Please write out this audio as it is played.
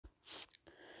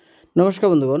নমস্কার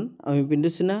বন্ধুগণ, আমি Pintu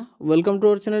Sinha. Welcome to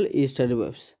our channel eStudy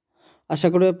ওয়েবস। আশা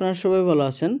করি আপনারা সবাই ভালো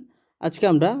আছেন। আজকে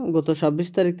আমরা গত 26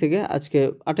 তারিখ থেকে আজকে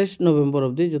 28 নভেম্বর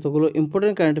অবধি যতগুলো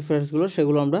ইম্পর্টেন্ট কারেন্ট অ্যাফেয়ার্সগুলো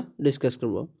সেগুলো আমরা ডিসকাস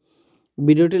করব।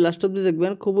 ভিডিওটি লাস্ট অবধি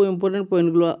দেখবেন, খুবই ইম্পর্টেন্ট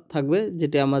পয়েন্টগুলো থাকবে,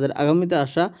 যেটি আমাদের আগামীতে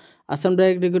আসা Assam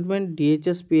direct recruitment,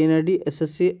 DHS, PNRD,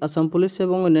 SSC, Assam police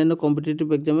এবং অন্যান্য কম্পিটিটিভ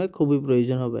এক্সামে খুবই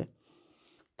প্রয়োজন হবে।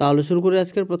 তাহলে শুরু করি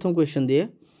আজকের প্রথম কোয়েশ্চেন দিয়ে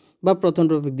বা প্রথম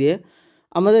টপিক দিয়ে।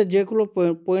 আমাদের যেগুলো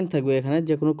পয়েন্ট থাকবে, এখানে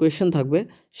যে কোনো কোয়েশ্চেন থাকবে,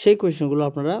 সেই কোয়েশ্চেনগুলো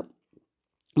আপনারা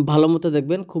ভালো মতো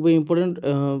দেখবেন। খুবই ইম্পর্টেন্ট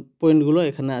পয়েন্টগুলো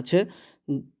এখানে আছে,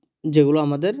 যেগুলো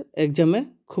আমাদের এক্সামে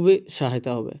খুবই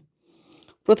সহায়তা হবে।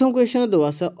 প্রথম কোয়েশ্চেনে দেওয়া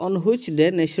আছে, on which day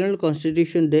national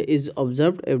constitution day is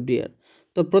observed every year.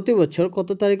 তো প্রতি বছর কত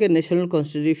তারিখে ন্যাশনাল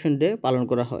কনস্টিটিউশন ডে পালন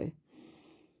করা হয়?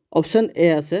 অপশন এ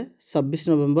আছে 26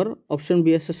 নভেম্বর, অপশন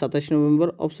বি আছে 27 নভেম্বর,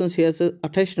 অপশন সি আছে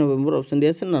 28 নভেম্বর, অপশন ডি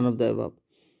আছে none of the above.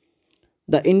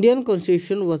 The Indian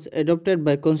Constitution was adopted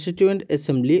by Constituent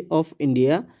Assembly of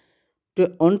India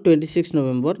on 26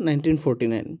 November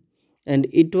 1949 and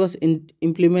it was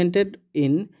implemented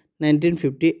in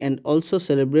 1950 and also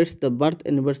celebrates the birth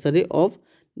anniversary of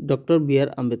Dr. B.R.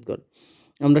 Ambedkar.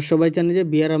 আমরা সবাই জানি যে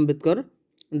B.R. Ambedkar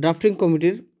drafting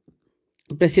কমিটির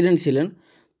president ছিলেন।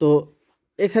 তো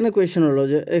এখানে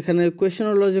question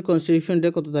হলো যে কনস্টিটিউশন ডে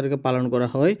কত তারিখে পালন করা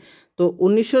হয়। তো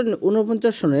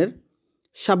 1949 সনের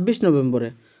 26 নভেম্বরে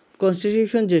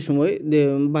কনস্টিটিউশন যে সময়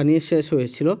বানিয়ে শেষ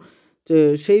হয়েছিল, তো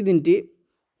সেই দিনটি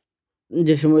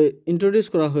যে সময় ইন্ট্রোডিউস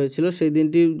করা হয়েছিল, সেই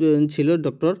দিনটি ছিল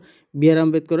ডক্টর বি.আর.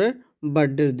 আম্বেদকরের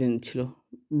বার্থডের দিন ছিল,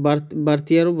 বার্থ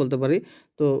ইয়ারও বলতে পারি।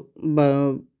 তো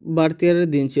বার্থ ইয়ারের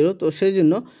দিন ছিল, তো সেই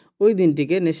জন্য ওই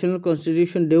দিনটিকে ন্যাশনাল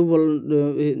কনস্টিটিউশন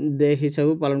ডে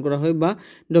হিসাবেও পালন করা হয় বা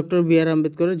ডক্টর বি.আর.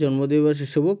 আম্বেদকরের জন্মদিবস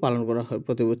হিসেবেও পালন করা হয়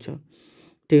প্রতি বছর।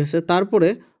 ঠিক আছে। তারপরে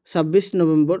 26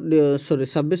 নভেম্বর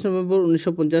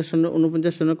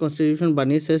 1950 সনে কনস্টিটিউশন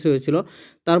বানিয়ে শেষ হয়েছিল।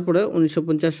 তারপরে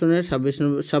 1950 সনের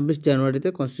 26 জানুয়ারিতে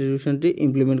কনস্টিটিউশনটি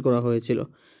ইমপ্লিমেন্ট করা হয়েছিল।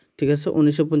 ঠিক আছে,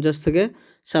 1950 থেকে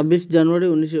 26 জানুয়ারি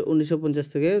 1950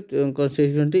 থেকে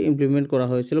কনস্টিটিউশনটি ইমপ্লিমেন্ট করা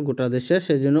হয়েছিল গোটা দেশে।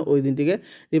 সেই জন্য ওই দিনটিকে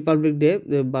রিপাবলিক ডে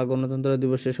বা গণতন্ত্র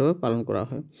দিবস হিসেবে পালন করা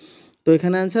হয়। তো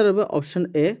এখানে অ্যান্সার হবে অপশন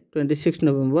এ 26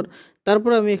 নভেম্বর।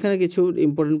 তারপর আমি এখানে কিছু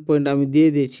ইম্পর্টেন্ট পয়েন্ট আমি দিয়ে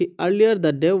দিয়েছি। Earlier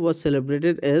the day was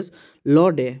celebrated as law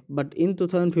day but in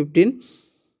 2015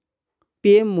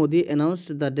 PM Modi announced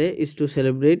the day is to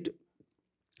celebrate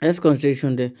as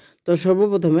constitution day. তো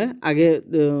সর্বপ্রথমে আগে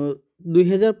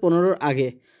 2015 আগে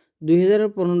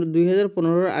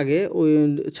 2015 আগে ওই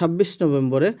 26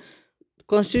 নভেম্বরে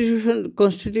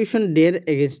কনস্টিটিউশন ডের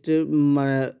এগেনস্টে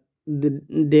মানে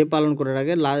ডে পালন করার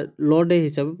আগে ল ডে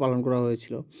হিসাবে পালন করা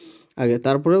হয়েছিল আগে।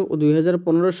 তারপরে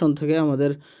 2015 সন থেকে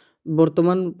আমাদের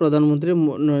বর্তমান প্রধানমন্ত্রী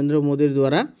নরেন্দ্র মোদীর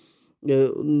দ্বারা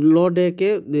ল ডেকে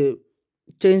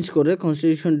চেঞ্জ করে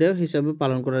কনস্টিটিউশন ডে হিসাবে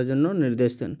পালন করার জন্য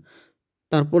নির্দেশ দেন।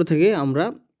 তারপর থেকে আমরা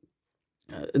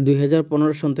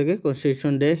 2015 সন থেকে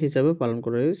কনস্টিটিউশন ডে হিসাবে পালন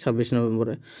করি 26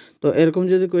 নভেম্বরে। তো এরকম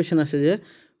যদি কোয়েশ্চেন আসে যে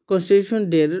constitution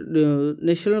day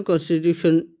national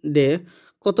constitution day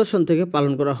কত সন থেকে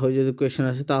পালন করা হয়, যদি কোয়েশ্চেন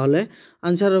আসে তাহলে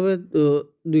আনসার হবে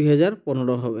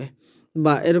 2015 হবে।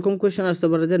 বা এরকম কোয়েশ্চেন আসতে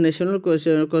পারে যে ন্যাশনাল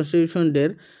কনস্টিটিউশন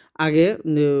ডের আগে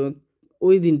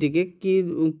ওই দিনটিকে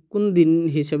কোন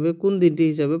দিনটি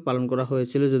হিসাবে পালন করা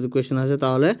হয়েছিল, যদি কোয়েশ্চেন আসে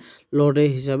তাহলে ল ডে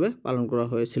হিসাবে পালন করা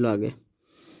হয়েছিল আগে।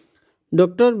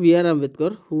 Doctor B.R..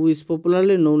 Ambedkar, who is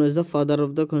popularly known as the father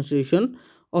of the constitution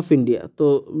of India. তো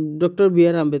ডক্টর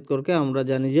বি.আর. আম্বেদকরকে আমরা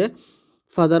জানি যে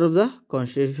father of the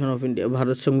constitution of India,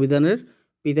 Bharat সংবিধানের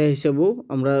পিতা হিসেবেও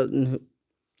আমরা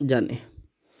জানি।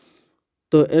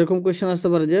 তো এরকম কোয়েশ্চেন আসতে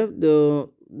পারে যে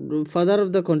father of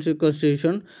the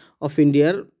constitution of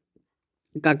ইন্ডিয়ার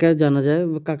কাকে জানা যায়,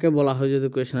 কাকে বলা হয়, যদি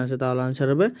কোয়েশ্চেন আসে তাহলে আনসার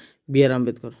হবে বি.আর.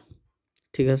 আম্বেদকর।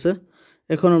 ঠিক আছে,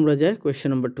 এখন আমরা যাই কোয়েশ্চেন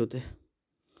নাম্বার 2তে।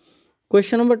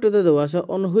 কোয়েশ্চেন নাম্বার 2তে দেওয়া আছে,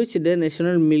 on which day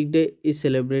national milk day is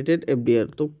celebrated every year.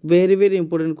 তো ভেরি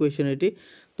ইম্পর্টেন্ট কোয়েশ্চেন এটি।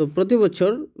 তো প্রতি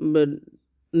বছর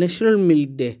ন্যাশনাল মিল্ক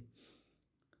ডে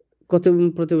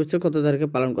প্রতি বছর কত তারিখে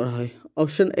পালন করা হয়?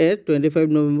 Option A 25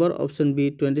 November, option B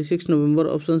 26 November,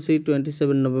 option C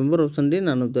 27 November, option D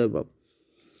none of the above.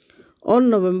 On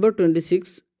November 26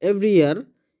 every year,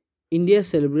 India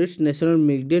celebrates National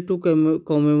Milk Day to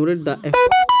commemorate the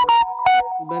efforts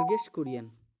of Burgess Kurian,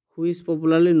 who is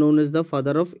popularly known as the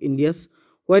father of India's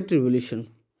White Revolution.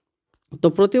 তো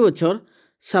প্রতি বছর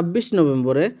 26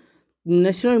 নভেম্বরে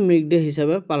national milk day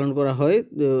হিসাবে পালন করা হয়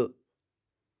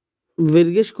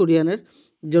ভার্গেস কুরিয়ানের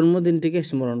জন্মদিনটিকে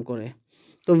স্মরণ করে।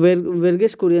 তো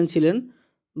ভার্গেস কুরিয়ান ছিলেন,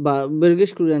 বা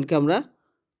ভার্গেস কুরিয়ানকে আমরা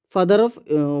ফাদার অফ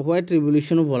হোয়াইট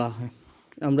রিভলিউশনও বলা হয়।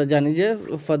 আমরা জানি যে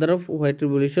ফাদার অফ হোয়াইট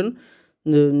রিভলিউশন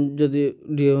যদি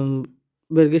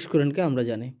ভার্গিস কুরিয়েনকে আমরা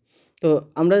জানি। তো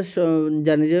আমরা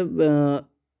জানি যে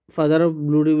ফাদার অফ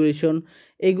ব্লু রিভলিউশন,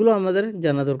 এইগুলো আমাদের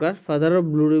জানা দরকার। Father of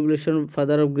blue revolution,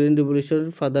 father of green revolution,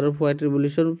 father off white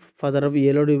revolution, father of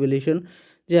yellow revolution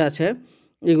যে আছে,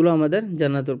 এগুলো আমাদের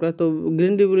জানা দরকার। তো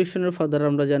গ্রিন রিভলিউশনের ফাদার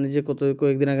আমরা জানি যে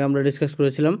কয়েকদিন আগে আমরা ডিসকাস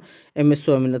করেছিলাম MS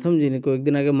স্বামীনাথন, যিনি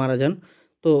কয়েকদিন আগে মারা যান।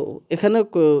 তো এখানে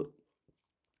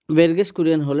ভার্গিস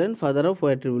কুরিয়েন হলেন ফাদার অফ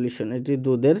হোয়াইট রিভলিউশন, এটি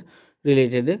দুধের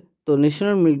রিলেটেডে। তো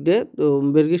ন্যাশনাল মিল্ক ডে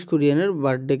ভার্গিস কুরিয়েনের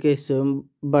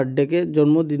বার্থডেকে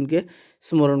জন্মদিনকে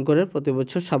স্মরণ করে প্রতি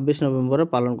বছর 26 নভেম্বরে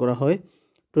পালন করা হয়,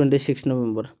 26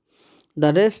 November. The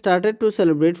day started to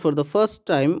celebrate for the first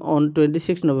time on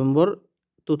 26 November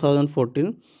 2014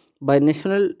 by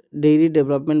National Dairy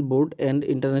Development Board and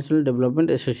International Development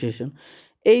Association.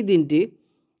 এই দিনটি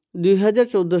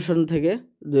 2014 সাল থেকে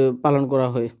পালন করা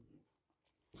হয়।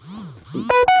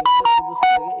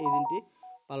 এই দিনটি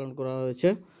পালন করা হয়েছে।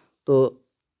 তো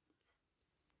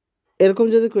এরকম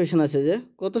যদি কোয়েশ্চেন আসে যে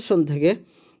কত সন থেকে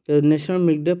ন্যাশনাল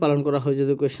মিল্ক ডে পালন করা হয়,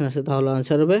 যদি কোয়েশ্চেন আসে তাহলে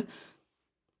আনসার হবে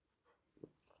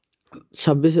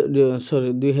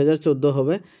 2014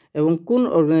 হবে। এবং কোন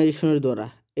অর্গানাইজেশনের দ্বারা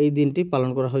এই দিনটি পালন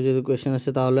করা হয়, যদি কোয়েশ্চেন আসে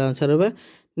তাহলে আনসার হবে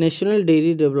ন্যাশনাল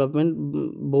ডেইরি ডেভেলপমেন্ট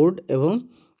বোর্ড এবং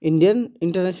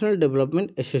ইন্টারন্যাশনাল ডেভেলপমেন্ট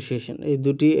অ্যাসোসিয়েশন, এই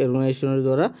দুটি অর্গানাইজেশনের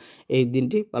দ্বারা এই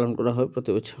দিনটি পালন করা হয়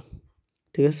প্রতি বছর।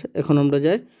 ঠিক আছে, এখন আমরা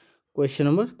যাই question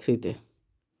number 3-তে।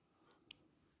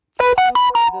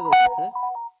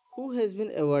 Who has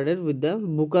been awarded with the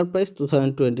Booker Prize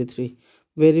 2023?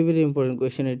 Very very important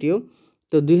question এটিও।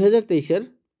 তো 2023-এর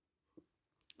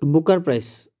Booker prize,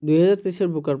 2023-এর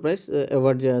Booker prize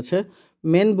award যে আছে,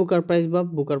 মেন বুকার প্রাইজ বা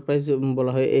বুকার প্রাইজ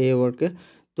বলা হয় এই অ্যাওয়ার্ডকে।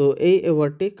 তো এই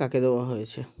অ্যাওয়ার্ডটি কাকে দেওয়া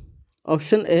হয়েছে?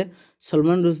 Option A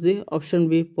Salman Rushdie, option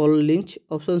B Paul Lynch,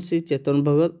 option C Chetan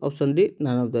Bhagat, option D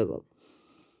none of the above.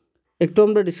 একটু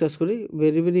আমরা ডিসকাস করি,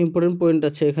 ভেরি ভেরি ইম্পর্টেন্ট পয়েন্ট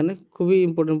আছে এখানে, খুবই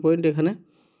ইম্পর্টেন্ট পয়েন্ট এখানে।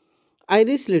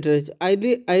 Irish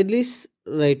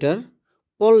writer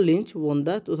Paul Lynch won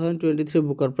the 2023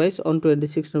 Booker Prize on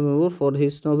 26 November for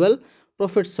his novel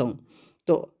Prophet Song.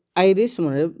 তো Irish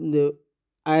মানে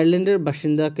আয়ারল্যান্ডের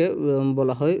বাসিন্দাকে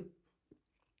বলা হয়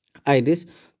আইরিশ।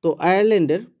 তো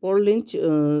আয়ারল্যান্ডের পল লিঞ্চ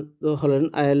হলেন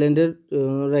আয়ারল্যান্ডের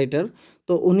রাইটার।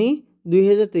 তো উনি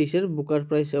 2023-এর বুকার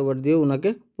প্রাইজ অ্যাওয়ার্ড দিয়ে ওনাকে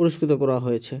পুরস্কৃত করা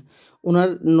হয়েছে। ওনার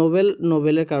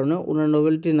নোবেলের কারণে, ওনার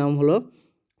নোবেলটির নাম হলো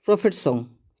প্রফেট সং।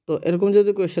 তো এরকম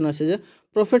যদি কোয়েশ্চেন আসে যে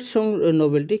প্রফেট সং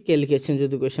নোবেলটি কে লিখেছেন,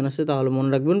 যদি কোয়েশ্চেন আসে তাহলে মনে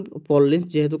রাখবেন পল লিঞ্চ।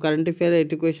 যেহেতু কারেন্ট অ্যাফেয়ারে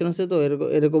এটি কোয়েশ্চেন আছে, তো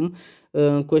এরকম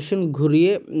কোয়েশ্চেন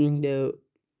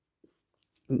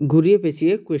ঘুরিয়ে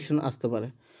পেঁচিয়ে কোয়েশ্চেন আসতে পারে।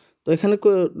 তো এখানে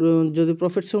যদি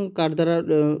প্রফেট সং কার দ্বারা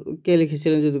কে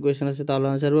লিখেছিলেন, যদি কোয়েশ্চেন আসে তাহলে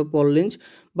আনসার হবে পল লিঞ্চ।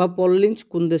 বা পল লিঞ্চ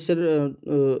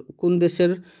কোন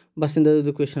দেশের বাসিন্দা,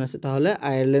 যদি কোয়েশ্চেন আসে তাহলে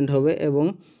আয়ারল্যান্ড হবে। এবং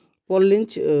পল লিঞ্চ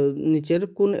নিচের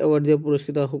কোন অ্যাওয়ার্ড দিয়ে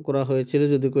পুরস্কৃত করা হয়েছিল,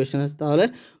 যদি কোয়েশ্চেন আসে তাহলে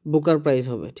বুকার প্রাইজ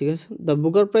হবে। ঠিক আছে, the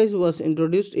Booker prize was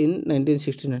introduced in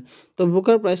 1969। তো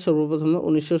বুকার প্রাইজ সর্বপ্রথমে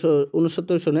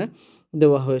 1969 সনে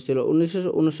দেওয়া হয়েছিল।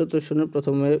 1969 সনে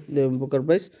প্রথমে বুকার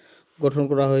প্রাইজ গঠন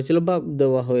করা হয়েছিল বা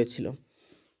দেওয়া হয়েছিল।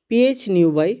 PH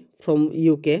Newby from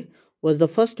UK was the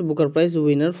first Booker Prize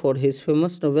winner for his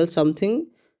famous novel Something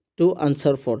to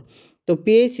Answer For. তো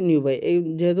PH Newby, এই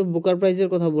যেহেতু বুকার প্রাইজের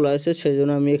কথা বলা হয়েছে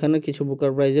সেজন্য আমি এখানে কিছু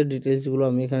বুকার প্রাইজের ডিটেলসগুলো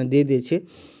আমি এখানে দিয়ে দিয়েছি।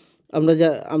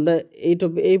 আমরা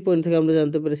এই পয়েন্ট থেকে আমরা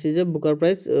জানতে পেরেছি যে বুকার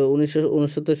প্রাইজ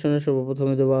 1969 সনে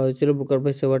সর্বপ্রথমে দেওয়া হয়েছিল বুকার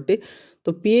প্রাইজ অ্যাওয়ার্ডটি। তো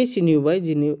PH Newby,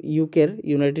 যিনি ইউকের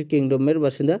ইউনাইটেড কিংডমের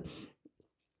বাসিন্দা,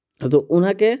 তো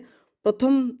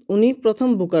উনি প্রথম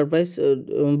বুকার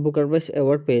প্রাইজ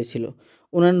অ্যাওয়ার্ড পেয়েছিল।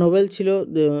 ওনার নোবেল ছিল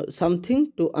সামথিং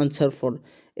টু আনসার ফর।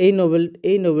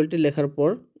 এই নোবেলটি লেখার পর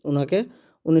ওনাকে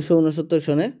 1969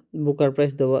 সনে বুকার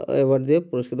প্রাইজ অ্যাওয়ার্ড দিয়ে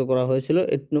পুরস্কৃত করা হয়েছিল।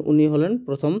 উনি হলেন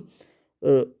প্রথম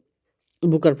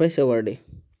বুকার প্রাইজ অ্যাওয়ার্ডে।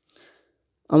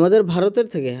 আমাদের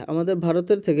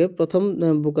ভারতের থেকে প্রথম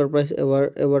বুকার প্রাইজ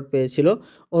অ্যাওয়ার্ড পেয়েছিল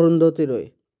অরুন্ধতী রয়।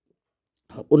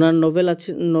 ওনার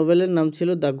নোবেলের নাম ছিল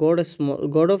the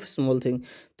god of small thing.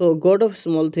 তো গড অফ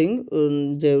স্মল থিং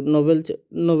যে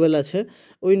নোবেল আছে,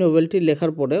 ওই নোবেলটি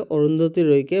লেখার পরে অরুন্ধতী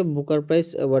রয়কে বুকার প্রাইজ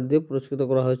অ্যাওয়ার্ড দিয়ে পুরস্কৃত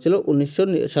করা হয়েছিল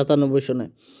 1997 সনে।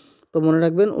 তো মনে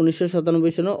রাখবেন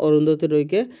 1997 সনে অরুন্ধতী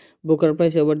রয়কে বুকার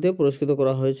প্রাইজ অ্যাওয়ার্ড দিয়ে পুরস্কৃত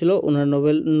করা হয়েছিল ওনার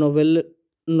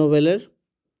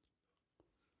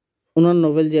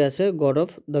নোবেল যে আছে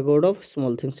the god of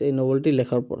small things, এই নোবেলটি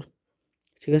লেখার পর।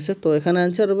 ঠিক আছে, তো এখানে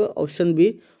অ্যান্সার হবে অপশন বি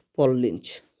পল লিঞ্চ।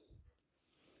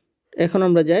 এখন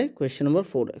আমরা যাই কোয়েশ্চেন নাম্বার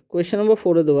 4-এ। কোয়েশ্চেন নাম্বার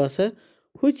 4-এ দেওয়া আছে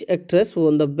which actress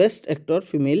one the best actor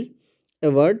female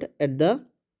award at the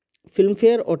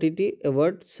Filmfare OTT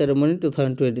award ceremony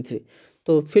 2023।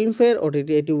 তো ফিল্মফেয়ার OTT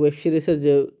এটি ওয়েব সিরিজের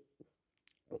যে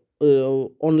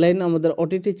অনলাইন আমাদের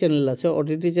ওটিটি চ্যানেল আছে,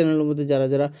 ওটিটি চ্যানেলের মধ্যে যারা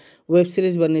যারা ওয়েব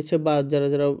সিরিজ বানিয়েছে বা যারা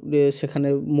যারা সেখানে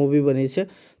মুভি বানিয়েছে,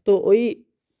 তো ওই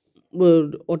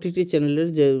ওটিটি চ্যানেলের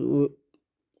যে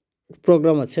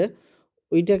প্রোগ্রাম আছে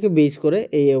ওইটাকে বেস করে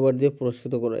এই অ্যাওয়ার্ড দিয়ে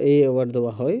পুরস্কৃত করা, এই অ্যাওয়ার্ড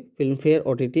দেওয়া হয় ফিল্মফেয়ার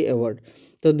ওটিটি অ্যাওয়ার্ড।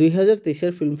 তো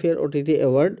 2023-এর Filmfare OTT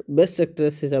award best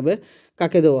actress হিসাবে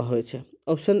কাকে দেওয়া হয়েছে?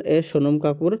 Option A Sonam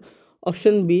Kapoor,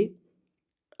 option B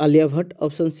Alia Bhatt,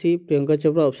 option C Priyanka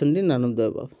Chopra, option D none of the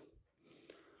above.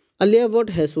 Alia Bhatt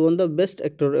has one the best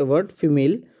actor award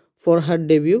female for her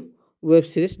debut web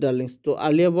series Darlings. তো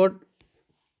আলিয়া ভাট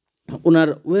ওনার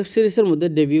web সিরিজের মধ্যে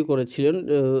debut করেছিলেন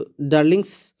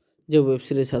Darlings যে web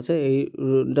series আছে, এই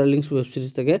ডার্লিংস ওয়েব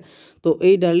সিরিজ থেকে। তো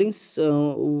এই ডার্লিংস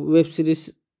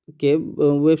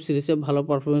ওয়েব সিরিজে ভালো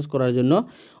পারফরমেন্স করার জন্য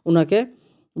ওনাকে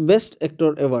বেস্ট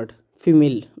অ্যাক্টর অ্যাওয়ার্ড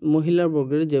ফিমেল মহিলার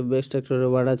বর্গের যে বেস্ট অ্যাক্টর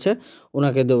অ্যাওয়ার্ড আছে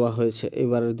ওনাকে দেওয়া হয়েছে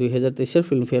এবার 2023-এর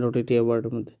ফিল্মফেয়ার ওটিটি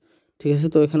অ্যাওয়ার্ডের মধ্যে। ঠিক আছে,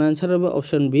 তো এখানে অ্যান্সার হবে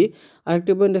অপশন বি।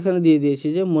 আরেকটি পয়েন্ট এখানে দিয়ে দিয়েছি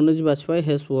যে Manoj Vajpayee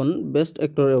has one best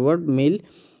actor award mail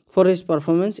for his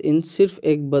performance in सिर्फ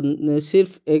एक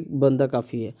बंदा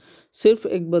काफ़ी है। सिर्फ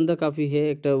एक बंदा काफ़ी है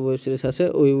एक वेब सीरीज আছে,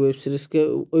 ওই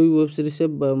ওয়েব সিরিজে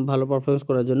ভালো পারফরমেন্স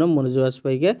করার জন্য মনোজ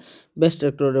বাজপেয়ীকে বেস্ট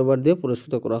অ্যাক্টর অ্যাওয়ার্ড দিয়ে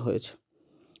পুরস্কৃত করা হয়েছে।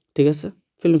 ঠিক আছে,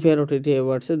 Filmfare OTT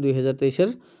অ্যাওয়ার্ডসে 2023-এর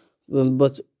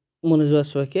Manoj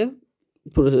বাজপেয়ীকে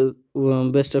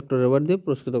best actor award দিয়ে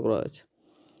পুরস্কৃত করা হয়েছে।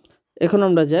 এখন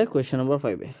আমরা যাই কোয়েশ্চেন নাম্বার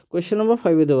 5-এ। কোয়েশ্চেন নাম্বার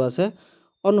 5-এ দেওয়া আছে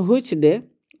on which day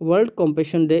world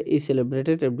compassion day is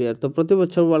celebrated every year. তো প্রতি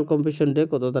বছর ওয়ার্ল্ড কম্প্যাশন ডে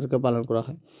কত তারিখে পালন করা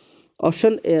হয়?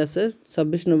 অপশন এ আছে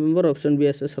 26 নভেম্বর, অপশন বি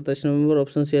আছে 27 নভেম্বর,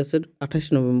 অপশন সি আছে 28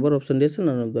 নভেম্বর, অপশন ডি আছে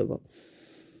none of the above.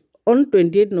 On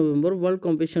 28 November, World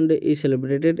Compassion Day is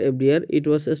celebrated every year. It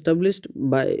was established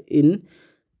in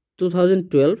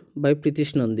 2012 by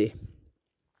Pritish Nandi.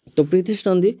 তো Pritish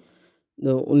Nandi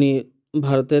উনি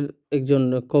ভারতের একজন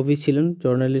কবি ছিলেন,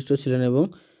 জার্নালিস্টও ছিলেন এবং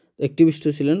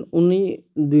অ্যাক্টিভিস্টও ছিলেন। উনি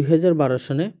 2012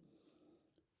 সালে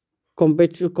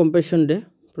কম্প্যাশন ডে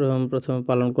প্রথমে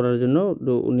পালন করার জন্য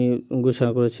উনি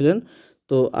ঘোষণা করেছিলেন।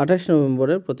 তো 28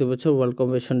 নভেম্বরে প্রতি বছর ওয়ার্ল্ড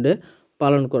কম্প্যাশন ডে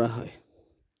পালন করা হয়।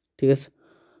 ঠিক আছে,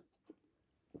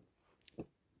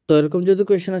 তো এরকম যদি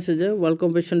কোয়েশ্চেন আসে যে ওয়ার্ল্ড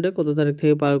কম্প্যাশন ডে কত তারিখ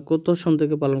থেকে কত সন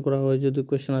থেকে পালন করা হয়, যদি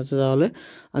কোয়েশ্চেন আসে তাহলে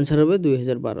আনসার হবে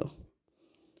 2012।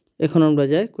 এখন আমরা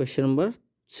যাই কোয়েশ্চেন নাম্বার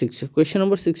 6-এ। কোয়েশ্চেন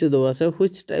নাম্বার 6-এ দেওয়া আছে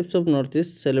which types of north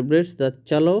east celebrates the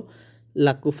চলো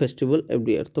লাক্কু ফেস্টিভ্যাল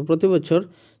এভরি ইয়ার। তো প্রতি বছর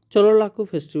চলো লাক্কু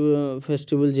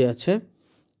ফেস্টিভ্যাল যে আছে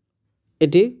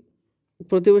এটি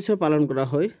প্রতি বছর পালন করা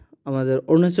হয় আমাদের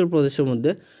অরুণাচল প্রদেশের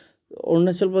মধ্যে।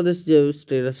 অরুণাচল প্রদেশ যে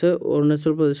স্টেট আছে,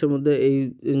 অরুণাচল প্রদেশের মধ্যে এই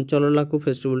চলো লাক্কু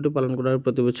ফেস্টিভ্যালটি পালন করা হয়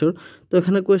প্রতি বছর। তো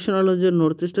এখানে কোয়েশ্চেন হলো যে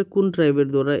নর্থ ইস্টের কোন ট্রাইবের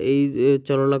দ্বারা এই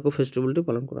চলো লাক্কু ফেস্টিভ্যালটি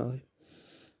পালন করা হয়?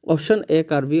 Option A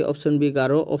Karbi, option B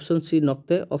Garo, option C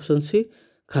Nocte, option C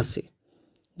Khasi.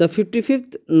 The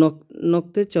 55th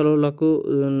নক্তে চলো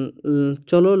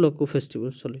লাক্কু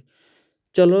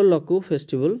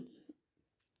festival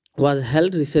was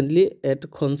held recently at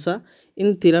Khonsa in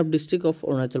Tirap district of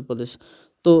Arunachal Pradesh.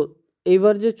 তো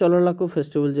এইবার যে চলো লাক্কু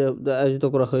ফেস্টিভ্যাল যে আয়োজিত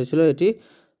করা হয়েছিল এটি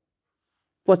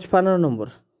 55 নম্বর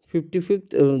 55th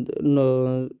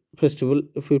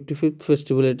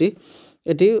ফেস্টিভ্যাল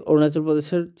এটি অরুণাচল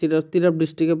প্রদেশের তিরাপ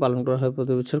ডিস্ট্রিক্টে পালন করা হয়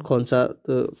প্রতি বছর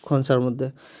খনসার মধ্যে।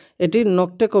 এটি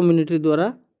নকটে কমিউনিটি দ্বারা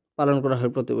পালন করা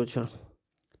হয় প্রতি বছর।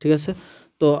 ঠিক আছে,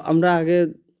 তো আমরা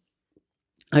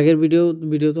আগের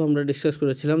ভিডিওতে আমরা ডিসকাস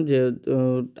করেছিলাম যে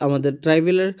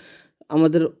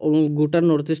আমাদের গোটা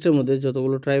নর্থ ইস্টের মধ্যে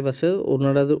যতগুলো ট্রাইব আছে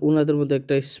ওনাদের মধ্যে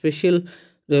একটা স্পেশাল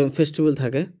ফেস্টিভ্যাল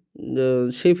থাকে।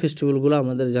 সেই ফেস্টিভ্যালগুলো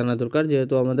আমাদের জানা দরকার,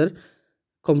 যেহেতু আমাদের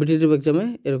কম্পিটিটিভ এক্সামে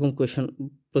এরকম কোয়েশ্চেন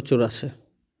প্রচুর আসে।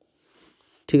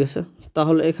 ঠিক আছে,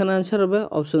 তাহলে এখানে অ্যান্সার হবে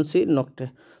অপশন সি নকটে।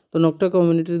 তো নকটে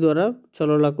কমিউনিটি দ্বারা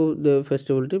চলো লাক্কু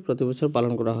ফেস্টিভ্যালটি প্রতি বছর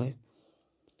পালন করা হয়।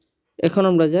 এখন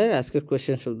আমরা যাই আজকের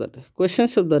কোয়েশ্চেন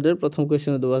শব্দের প্রথম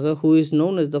কোয়েশ্চেনে দেওয়া আছে who is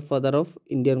known as the father of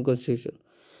Indian constitution.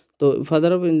 তো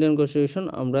ফাদার অফ ইন্ডিয়ান কনস্টিটিউশন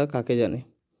আমরা কাকে জানি?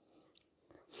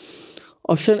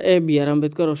 Option A B R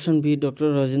Ambedkar, option B doctor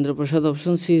Rajendra Prasad,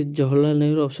 option C Jawaharlal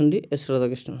Nehru, option D S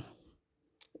Radhakrishnan.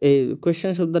 এই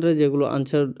কোয়েশ্চেন শব্দটা যেগুলো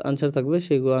আনসার থাকবে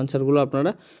সেইগুলো আনসারগুলো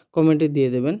আপনারা কমেন্টে দিয়ে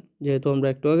দেবেন, যেহেতু আমরা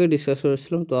একটু আগে ডিসকাস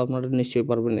করেছিলাম, তো আপনারা নিশ্চয়ই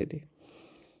পারবেন এটি।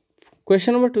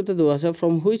 কোয়েশ্চেন নাম্বার 2-তে দেওয়া আছে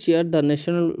from which year the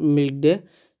national milk day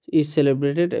is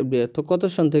celebrated every year. তো কত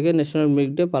সন থেকে ন্যাশনাল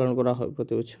মিল্ক ডে পালন করা হয়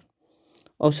প্রতি বছর?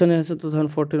 অপশন এ আছে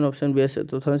 2014, অপশন বি আছে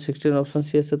 2016, অপশন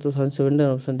সি আছে 2017,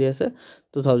 অপশন ডি আছে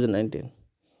 2019।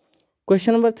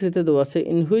 কোয়েশ্চেন নাম্বার 3-তে দেওয়া আছে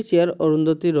in which year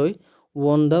Arundhati Roy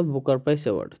one the Booker prize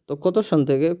award. তো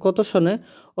কত সনে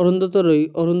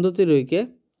অরুন্ধতী রয়কে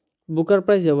বুকার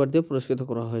প্রাইজ অ্যাওয়ার্ড দিয়ে পুরস্কৃত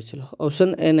করা হয়েছিল? Option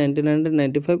A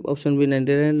 1995, option B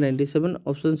 1997,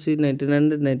 option C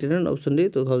 1999, option D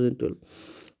 2012।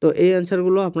 তো এই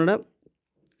অ্যান্সারগুলো আপনারা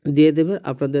দিয়ে দেবেন।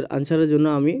 আপনাদের আনসারের জন্য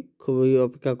আমি খুবই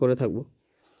অপেক্ষা করে থাকব।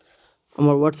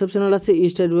 আমার হোয়াটসঅ্যাপ চ্যানেল আছে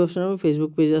eStudy ওয়েবস নামে,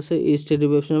 ফেসবুক পেজ আছে eStudy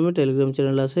ওয়েবস নামে, টেলিগ্রাম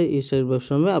চ্যানেল আছে eStudy ওয়েবস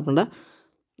নামে। আপনারা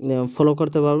ফলো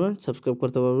করতে পারবেন, সাবস্ক্রাইব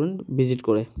করতে পারবেন ভিজিট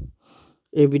করে।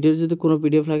 এই ভিডিওর যদি কোনো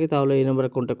পিডিএফ লাগে তাহলে এই নাম্বারে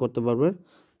কন্ট্যাক্ট করতে পারবেন।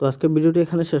 তো আজকে ভিডিওটি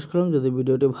এখানে শেষ করলাম। যদি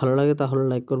ভিডিওটি ভালো লাগে তাহলে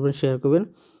লাইক করবেন, শেয়ার করবেন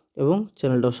এবং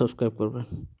চ্যানেলটাও সাবস্ক্রাইব করবেন।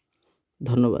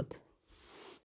 ধন্যবাদ।